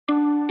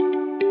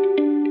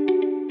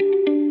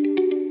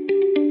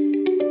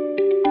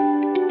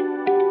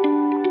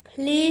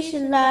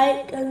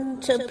like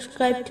and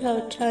subscribe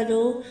to our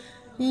channel.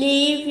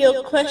 Leave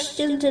your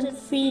questions and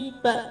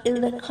feedback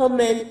in the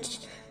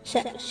comments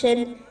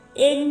section.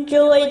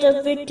 Enjoy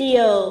the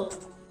video.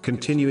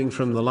 Continuing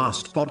from the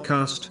last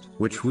podcast,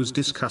 which was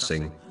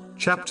discussing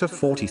chapter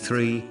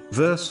 43,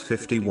 verse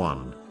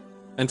 51.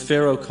 And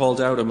Pharaoh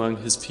called out among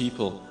his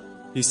people.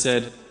 He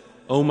said,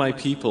 O my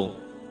people,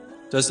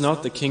 does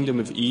not the kingdom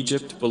of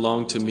Egypt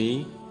belong to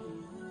me,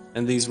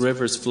 and these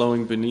rivers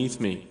flowing beneath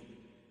me?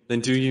 Then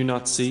do you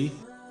not see?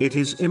 It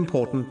is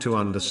important to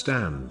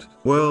understand,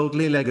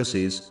 worldly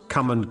legacies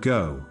come and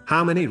go.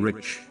 How many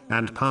rich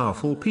and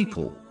powerful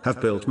people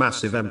have built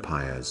massive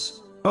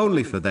empires,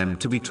 only for them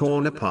to be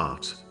torn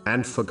apart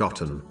and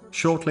forgotten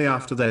shortly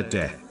after their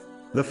death?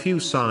 The few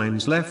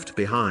signs left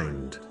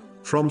behind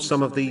from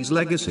some of these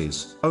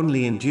legacies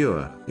only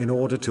endure in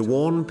order to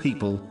warn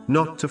people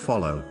not to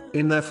follow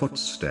in their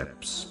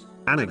footsteps.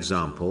 An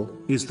example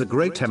is the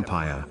great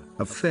empire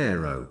of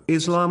Pharaoh.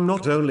 Islam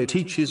not only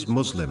teaches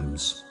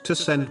Muslims to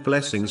send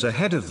blessings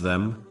ahead of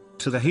them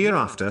to the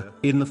hereafter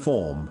in the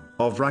form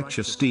of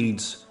righteous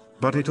deeds,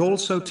 but it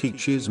also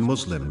teaches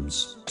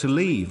Muslims to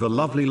leave a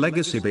lovely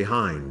legacy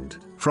behind,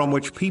 from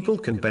which people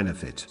can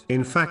benefit.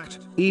 In fact,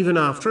 even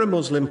after a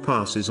Muslim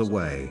passes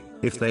away,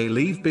 if they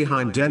leave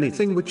behind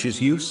anything which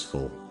is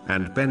useful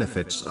and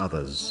benefits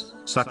others,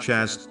 such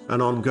as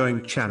an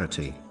ongoing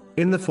charity,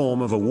 in the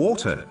form of a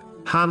water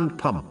hand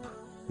pump,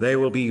 they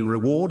will be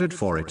rewarded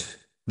for it.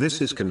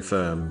 This is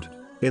confirmed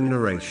in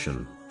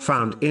narration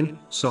found in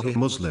Sahih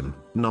Muslim,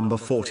 number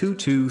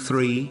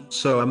 4223.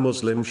 So a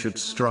Muslim should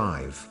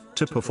strive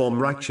to perform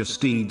righteous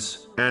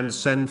deeds and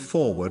send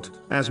forward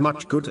as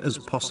much good as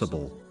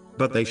possible.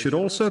 But they should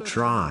also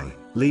try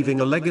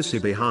leaving a legacy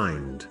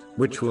behind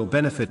which will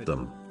benefit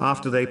them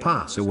after they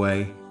pass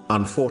away.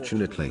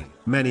 Unfortunately,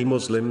 many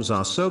Muslims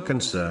are so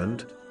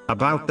concerned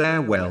about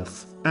their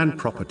wealth and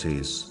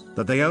properties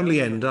that they only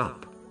end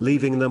up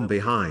leaving them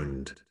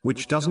behind,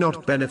 which does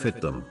not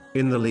benefit them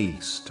in the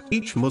least.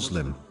 Each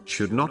Muslim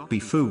should not be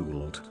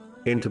fooled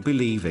into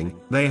believing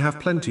they have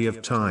plenty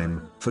of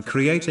time for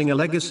creating a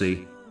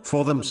legacy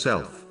for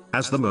themselves,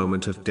 as the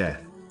moment of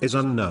death is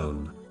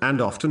unknown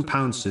and often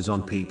pounces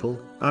on people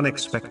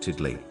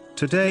unexpectedly.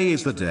 Today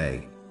is the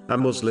day a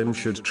Muslim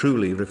should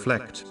truly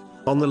reflect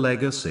on the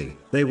legacy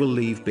they will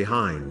leave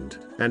behind,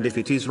 and if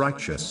it is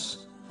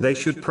righteous, they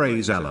should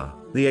praise Allah,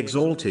 the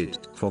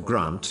Exalted, for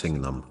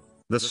granting them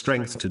the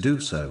strength to do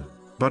so.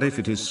 But if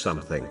it is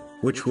something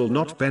which will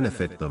not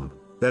benefit them,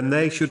 then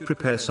they should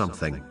prepare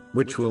something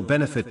which will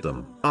benefit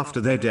them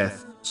after their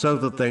death, so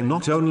that they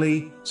not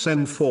only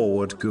send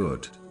forward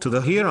good to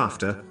the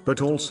hereafter,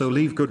 but also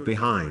leave good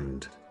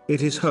behind.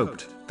 It is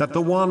hoped that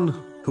the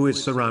one who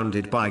is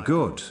surrounded by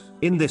good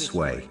in this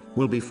way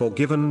will be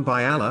forgiven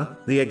by Allah,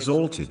 the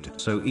Exalted.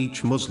 So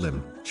each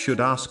Muslim should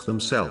ask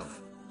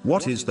themselves,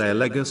 what is their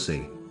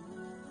legacy?